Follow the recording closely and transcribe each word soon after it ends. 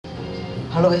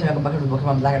Hello guys, welcome back to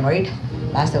Pokemon Black and White.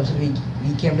 Last episode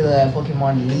we came to the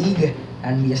Pokemon League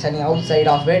and we are standing outside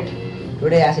of it.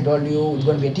 Today, as I told you, it's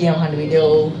going to be a TM hunt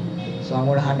video. So I'm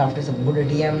going to hunt after some good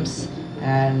TMs.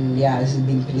 And yeah, this is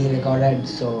being pre-recorded,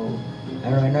 so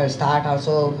I don't know when it will start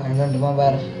also. I don't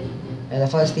remember. The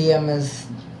first TM is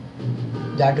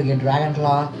that to get Dragon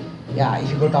Claw. Yeah,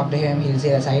 if you go talk to him, he'll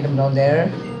say there's an item down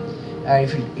there.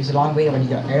 If it's a long way, but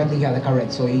I don't think you have the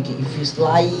courage. So if you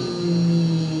slide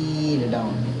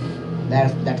down,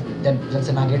 that's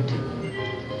a nugget.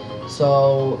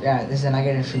 So yeah, this is a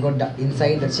nugget. If you go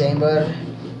inside the chamber,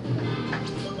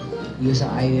 use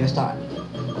I start.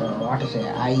 What to say?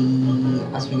 I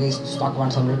ask you guys to stock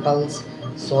on some ripples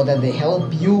so that they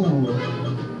help you.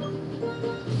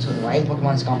 So the wild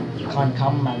Pokemon can't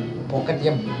come and poke at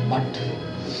your butt.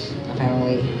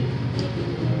 Apparently.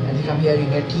 And if you come here, you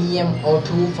get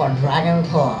TM02 for Dragon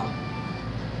Claw.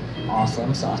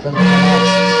 Awesome sauce. Let's go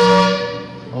next.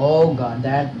 Oh god,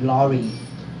 that lorry.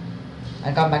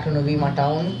 I come back to Novima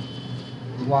town,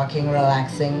 walking,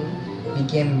 relaxing. We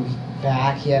came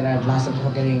back here at last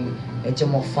episode getting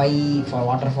HM05 for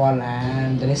waterfall,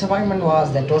 and the disappointment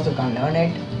was that Toaster can't learn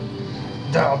it.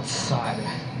 That's sad.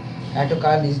 I had to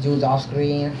call these dudes off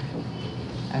screen,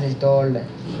 as I told.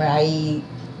 But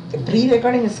the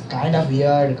pre-recording is kind of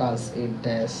weird because it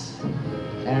is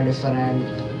kind of different.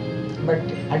 But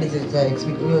at least it's a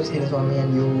new experience for me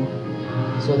and you.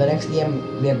 So the next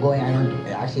TM we are going, I don't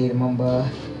actually remember.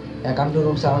 I come to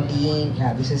Route 17.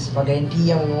 Yeah, this is for getting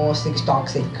TM06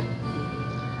 Toxic.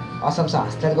 Awesome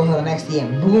sauce. Let's go for the next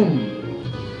TM. Boom!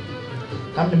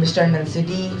 Come to Mr. London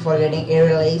City for getting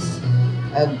Aerial Ace.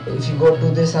 If you go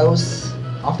to this house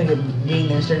after being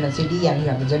in Mr. London City and you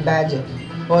have the jet badge.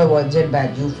 Oh, what jet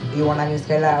badge? You want to use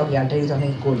Skylar? Okay, I'll tell you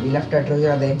something cool. We left a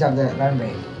treasure at the edge of the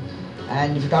runway.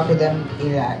 And if you talk to them,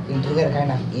 it'll trigger a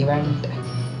kind of event.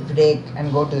 If you take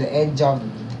and go to the edge of,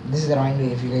 this is the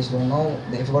runway, if you guys don't know,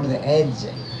 if you go to the edge,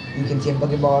 you can see a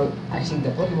Pokeball. Actually,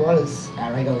 the Pokeball is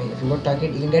right away. If you go touch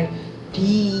it, you can get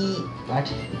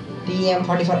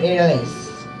TM44 Aerial Ace.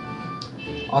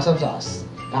 Awesome sauce.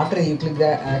 After you click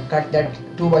the cut, that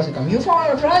two boys will come. You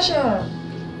found a treasure!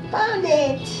 Found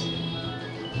it!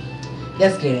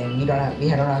 Just kidding. We don't have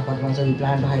Pokemon, so we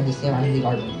plan to hide this name until we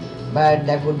got one. But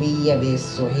that would be a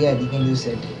waste, so here we can use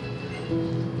it.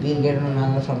 We'll get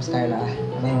another from Skylar.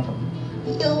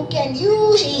 You can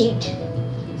use it!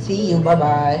 See you, bye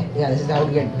bye. Yeah, this is how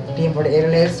to get TM40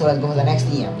 Aerial Ace, so let's go for the next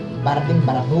TM. Bada bim,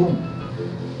 bada boom.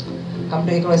 Come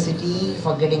to Echo City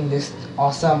for getting this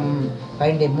awesome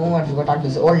find a move, and we go talk to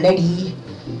this old lady.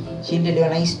 She'll tell you a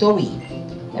nice story.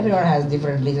 Everyone has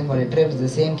different reasons for their trips. The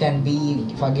same can be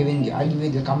for giving you, I'll give you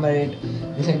the commemorate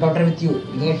this encounter with you.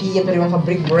 You get TM31 for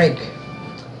Brick Break.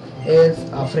 It's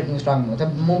a freaking strong move. The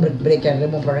move Brick Break can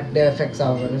remove protective effects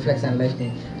of reflex and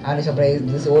lightning. I'm surprised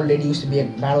this old lady used to be a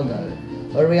battle girl.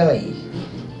 Oh really?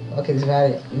 Okay, this is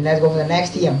very. Let's go for the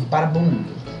next TM. Bada boom.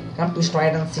 Come to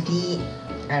Stridon City,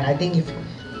 and I think if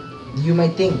you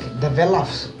might think the Well of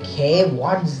Cave,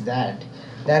 what's that?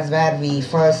 That's where we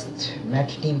first met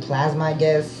Team Plasma, I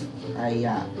guess.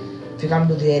 If you come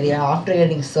to the area after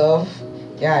getting Surf,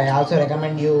 yeah, I also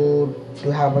recommend you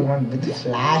to have one with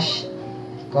Flash,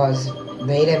 because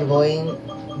the area I'm going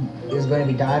is going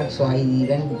to be dark. So I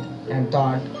went and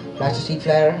thought Flash to Street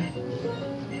Flare.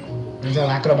 These are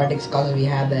acrobatics because we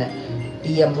have the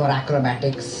TM for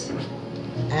acrobatics,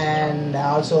 and I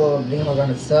also bring over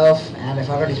to Surf, and I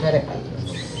forgot his medical.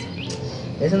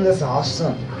 Isn't this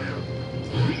awesome?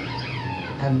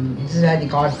 And this is where we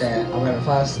got our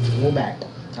first Woobat,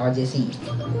 our JC.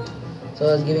 So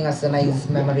it's giving us a nice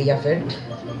memory of it.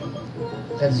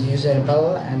 Let's use a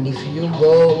repel, and if you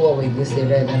go with this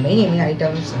area, there are many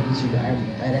items which I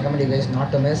recommend you guys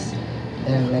not to miss.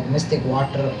 Then like Mystic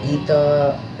Water,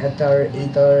 Ether,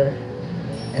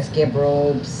 Escape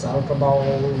Ropes, Ultra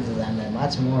Balls, and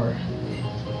much more.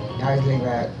 Yeah, it's like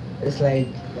that. It's like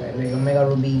Omega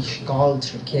Ruby called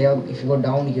Cave. If you go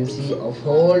down, you can see a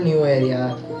whole new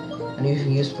area, and if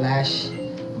you use Flash,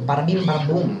 bada bim bada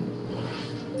boom.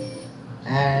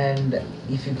 And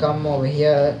if you come over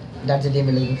here, that's the team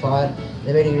we're looking for.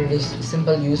 The way to do it is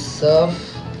simple. Use Surf.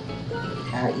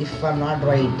 If I'm not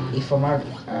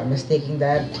mistaking,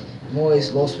 that move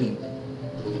is Low Sweep.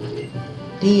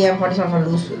 TM47 for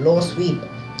Low Sweep.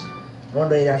 Don't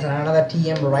worry, that's another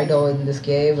TM right over in this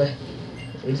cave.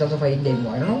 It's also fighting type move.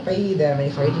 I don't know why there are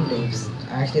many fighting types.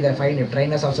 Actually, they're fighting type.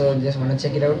 Trainers also just want to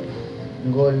check it out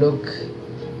and go look.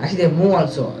 Actually, they move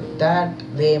also. That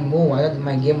they move. I thought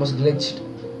my game was glitched,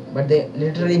 but they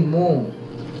literally move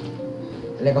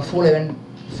like a full event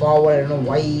forward. I don't know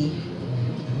why.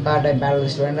 but I battled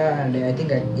this trainer and I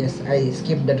think I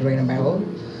skipped the trainer battle.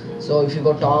 So if you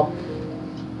go top,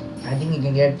 I think you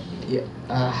can get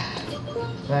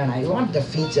man, I want the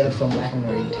feature from Black and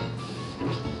White.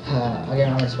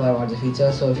 Again, I'm not spoil about the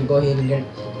feature. So if you go here, you can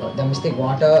get the Mystic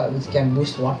Water, which can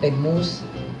boost water type moves,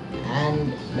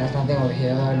 and there's nothing over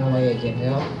here. I don't know why I came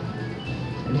here.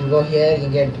 And if you go here, you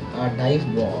can get a Dive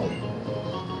Ball,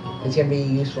 which can be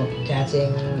used for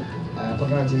catching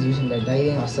Pokemon is using by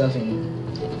diving or surfing.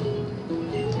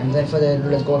 And then further,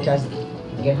 let's go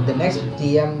get the next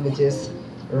TM, which is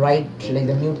right, like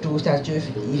the Mewtwo statue.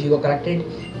 If you go collect it,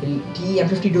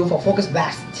 TM52 for Focus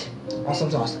Blast. Awesome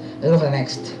sauce. Let's go for the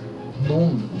next.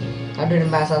 Boom. I'm doing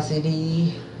Massa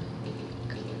City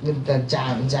with the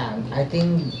jam. I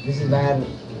think this is where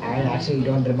I actually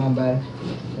don't remember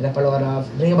the power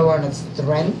of bring up Pokemon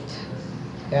strength.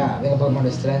 Yeah, bring up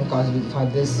Pokemon strength, cause for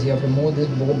this you have to move this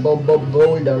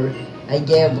boulder. I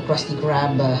gave Krusty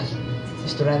Krab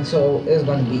strength, so it's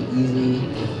gonna be easy.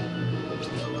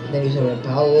 Then you show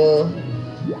power.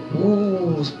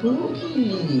 Ooh,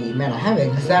 spooky! Man, I have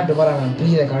exact what I'm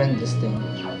pre-recording this thing.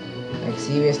 Like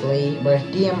seriously, but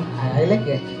TM, I like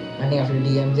it. Running after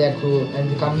TM, they're cool,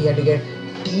 and we come here to get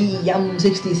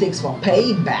TM66 for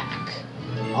Payback.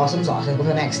 Awesome sauce. Let's go for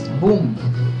the next. Boom!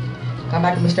 Come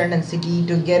back to Mr. London City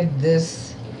to get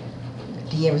this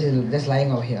TM, which is just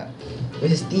lying over here,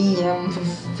 which is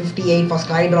TM58 for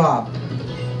Sky Drop.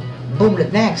 Boom!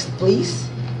 Next, please.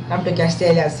 Come to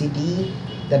Castelia City,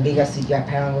 the biggest city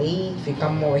apparently. If you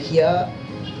come over here,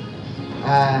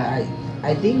 I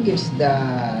think it's the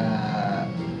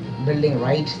building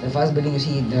right. The first building you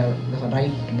see, the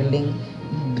right building.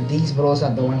 These bros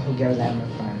are the ones who gave that much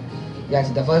fun. Yes,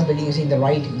 the first building you see in the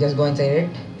right. Just go inside it,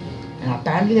 and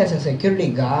apparently there's a security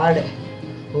guard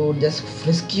who just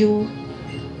frisk you.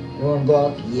 You won't go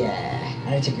up. Yeah,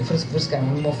 I check you. Frisk,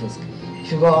 and one more frisk.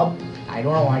 If you go up, I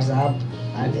don't know what's up.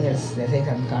 I think they're saying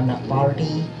some kind of party.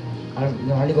 You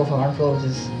can only go for one floor, which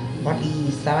is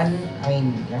 47. I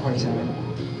mean, 47.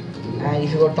 And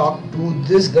if you go talk to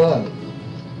this girl,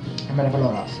 I'm gonna follow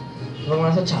off.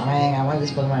 Pokemon so charming. I want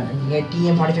this Pokemon. Get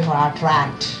TM45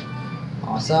 Attract.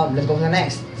 Awesome. Let's go for the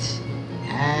next.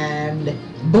 And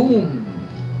boom.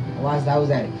 That was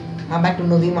that. I'm back to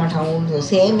Novima Town. So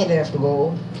same way you have to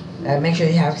go. Make sure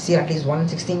you have see at least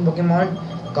 116 Pokemon,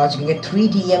 because you can get 3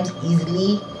 TMs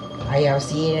easily. I have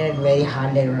seen it very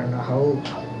hard. I don't know how.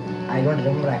 I don't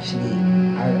remember actually.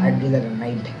 I'll do that at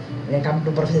night. Then come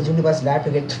to Professor Juniper's lab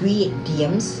to get 3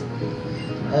 TMs.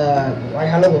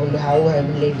 Hello, how have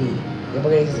you been lately? Your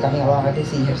Pokemon is coming along. I can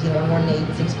see you have seen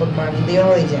 1186 Pokemon in the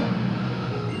region.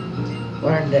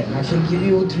 100. I should give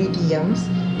you 3 TMs,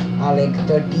 like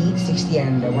 30, 60,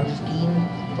 and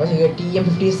 115. First, you get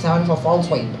TM57 for False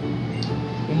Swipe.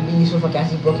 It will be useful for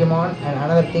catching Pokemon. And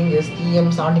another thing is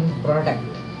TM17 Protect.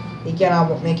 It can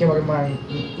make your Pokemon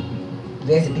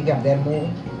raise pick up their move.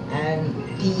 And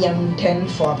TM10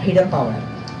 for Hidden Power.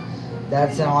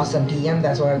 That's an awesome TM.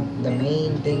 That's what the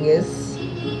main thing is.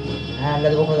 And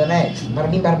let's go for the next.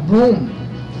 Bada boom!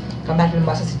 Come back to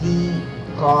Massa City,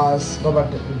 cause go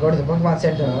to the Pokemon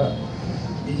Center.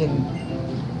 You can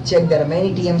check there are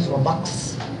many TMs for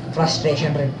bucks.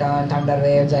 Frustration Return, Thunder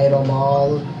Wave, Gyro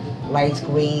Ball, Light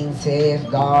Screen,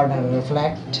 Safeguard, and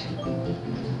Reflect.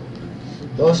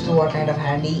 Those two are kind of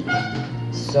handy.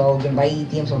 So you can buy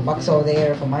TMs for bucks over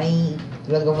there for money.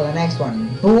 Let's go for the next one.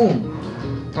 Boom!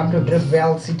 Come to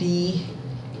Driftvale City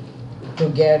to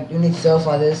get unit surf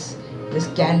for this. This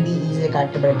can be easily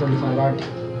collected, but I totally forgot.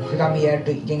 If you come here,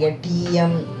 you can get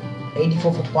TM84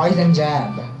 for Poison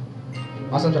Jab.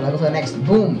 Awesome, so let's go for the next.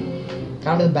 Boom!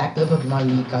 Come to the back to the Pokemon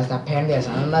League, because apparently there's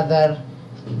another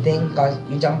thing, because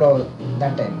you jumped over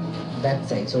that time, that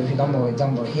side. So if you jump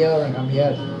over here and come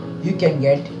here, you can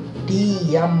get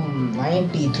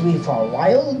TM93 for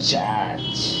Wild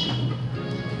Charge.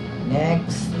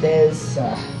 Next is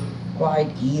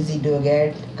quite easy to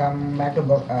get. Come back to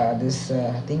this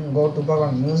thing, go to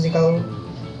Pokemon Musical.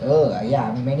 Oh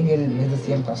yeah, many people miss the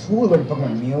same class. Who will go to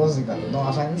Pokemon Musical? No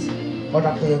offense. Go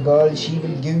talk to the girl, she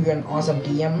will give you an awesome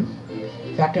TM.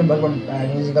 Factory Pokemon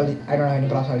Musical, I don't have any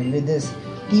problem with this.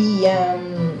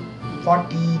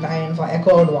 TM49 for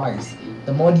Echoed Voice.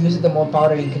 The more you use it, the more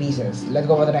power it increases. Let's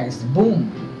go for the next.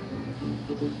 Boom!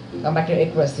 Come back to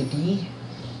Aqua City.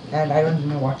 And I don't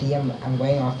know what TM I'm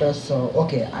going after, so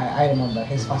okay, I remember.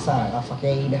 His Facade or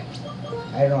Facade.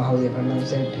 I don't know how they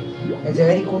pronounce it. It's a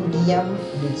very cool TM,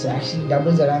 which actually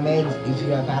doubles the damage if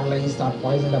you are paralyzed or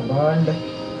poisoned or burned.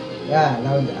 Yeah,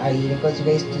 now I request you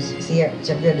guys to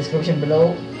check the description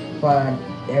below for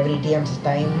every TM's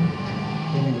time.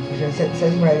 If you're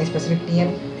searching for any specific TM,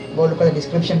 go look at the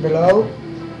description below.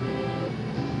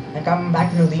 and come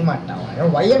back to the remart now. I don't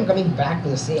know why I'm coming back to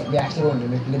the same. We actually won't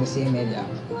literally the same area.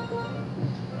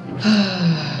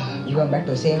 We're going back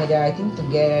to the same area, I think, to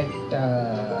get.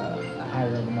 I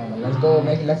don't know. Let's go.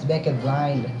 Let's make it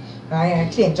blind. I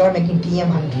actually enjoy making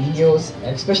TM100 videos,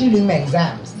 especially doing my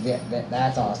exams.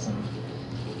 That's awesome.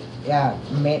 Yeah,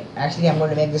 actually I'm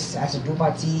going to make this as a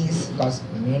 2-part series because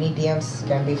many TMs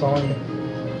can be found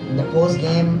in the post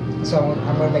game. So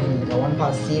I'm going to make it like a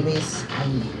 1-part series,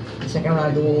 and the second one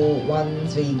I'll do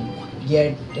once we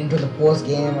get into the post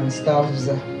game and stuff.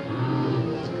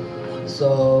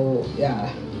 So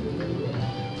yeah,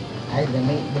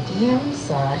 the TMs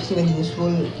are actually very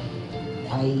useful.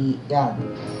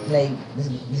 Like this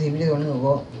video is only going to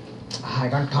go. I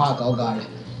can't talk. Oh god.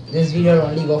 This video will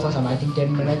only go for some, I think,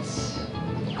 10 minutes.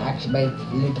 Actually, by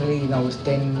literally now it's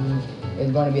 10.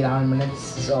 It's going to be around minutes.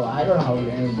 So I don't know how it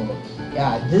will go.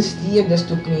 Yeah, this TM just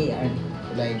took me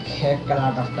like heck a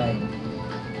lot of time.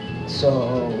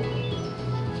 So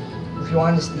if you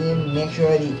want this TM, make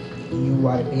sure you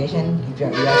are patient. If you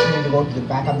actually need to go to the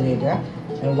back of the area.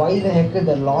 And why the heck is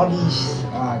the lobbies?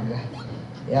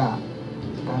 Yeah,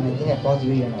 and I think I paused the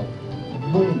video now.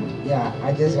 Boom. Yeah,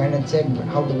 I just went and checked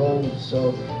how to go.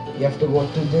 So you have to go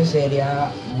to this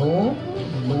area. Boom,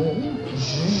 boom.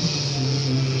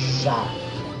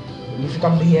 If you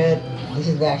come to here, this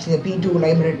is actually the P2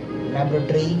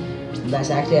 laboratory. That's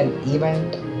actually an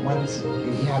event. Once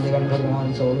you have the event going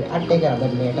on, so I'll take care of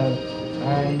that later.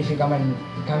 And if you come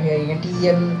here, you get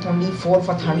TM24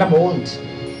 for ThunderBolt,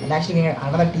 and actually you get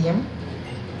another TM.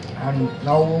 And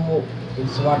now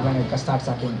it's what when it starts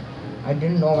sucking. I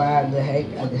didn't know where the heck.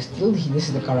 Still, this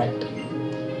is the correct.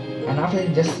 And after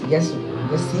just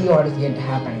see what is going to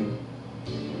happen.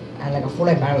 And like a fool,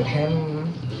 I battled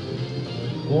him.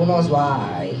 Who knows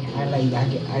why? And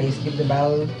I skipped the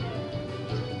battle.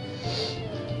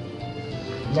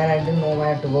 Then I didn't know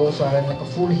where to go, so I went like a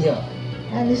fool here.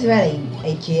 And this is where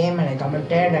I came and I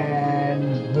commented,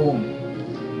 and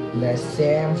boom, the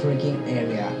same freaking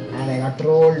area, and I got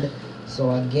trolled.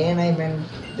 So again I went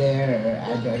there.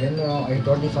 I didn't know. I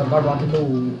totally forgot what to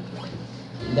do.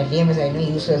 The game is I know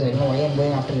useless. I don't know why I'm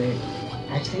going after it.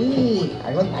 Actually,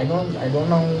 I don't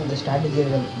know the strategy of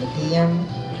the TM.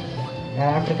 And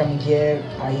after coming here,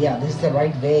 yeah, this is the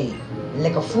right way.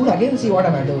 Like a fool again. See what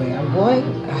am I doing? I'm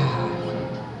going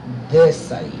this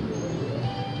side.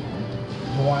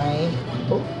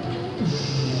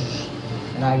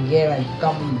 And again I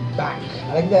come back.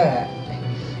 I like the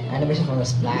animation from the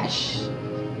splash.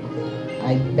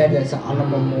 I bet there's an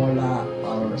Alamomola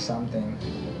or something.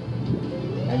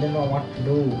 I don't know what to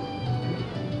do.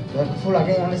 Like a fool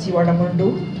again. I want to see what I'm gonna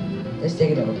do. Let's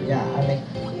take it out. Yeah, I'm like,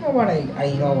 you know what,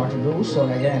 I know what to do. So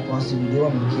again I paused the video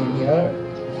and came here,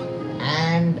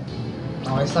 and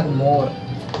now I suck more.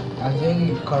 I was doing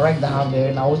it correct the half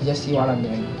there. Now just see what I'm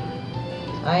doing.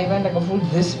 I went like a full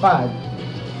this path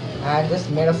and just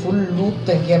made a full loop,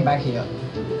 then came back here.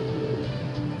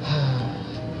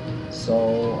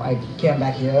 So I came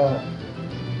back here.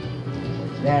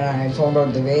 Then I found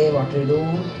out the way what to do.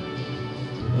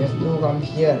 You have to come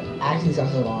here. Axis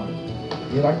also wrong.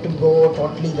 You got to go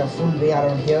totally the full way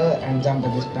around here and jump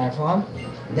at this platform.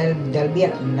 Then there'll be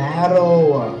a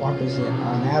narrow,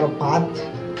 narrow path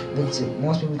which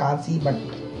most people can't see, but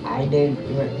I did.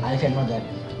 I felt that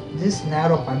this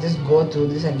narrow path, just go through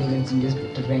this and you can see this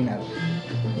trainer.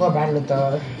 Go battle with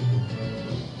her.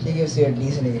 She gives you a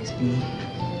decent XP.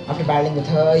 After battling with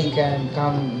her, you can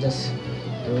come just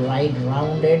right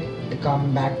round it to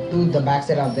come back to the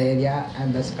backside of the area,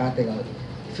 and that's critical.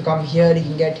 If you come here, you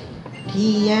can get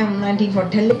TM19 for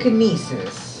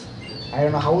Telekinesis. I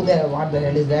don't know what the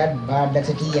hell is that, but that's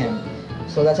a TM.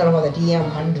 So that's all about the TM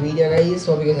hunt video, guys.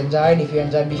 Hope you guys enjoyed. If you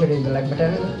enjoyed, be sure to hit the like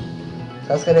button.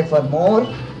 Subscribe for more.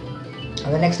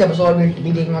 And the next episode we'll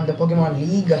be taking on the Pokemon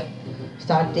League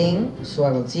starting. So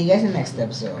I will see you guys in the next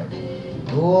episode.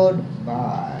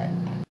 Goodbye.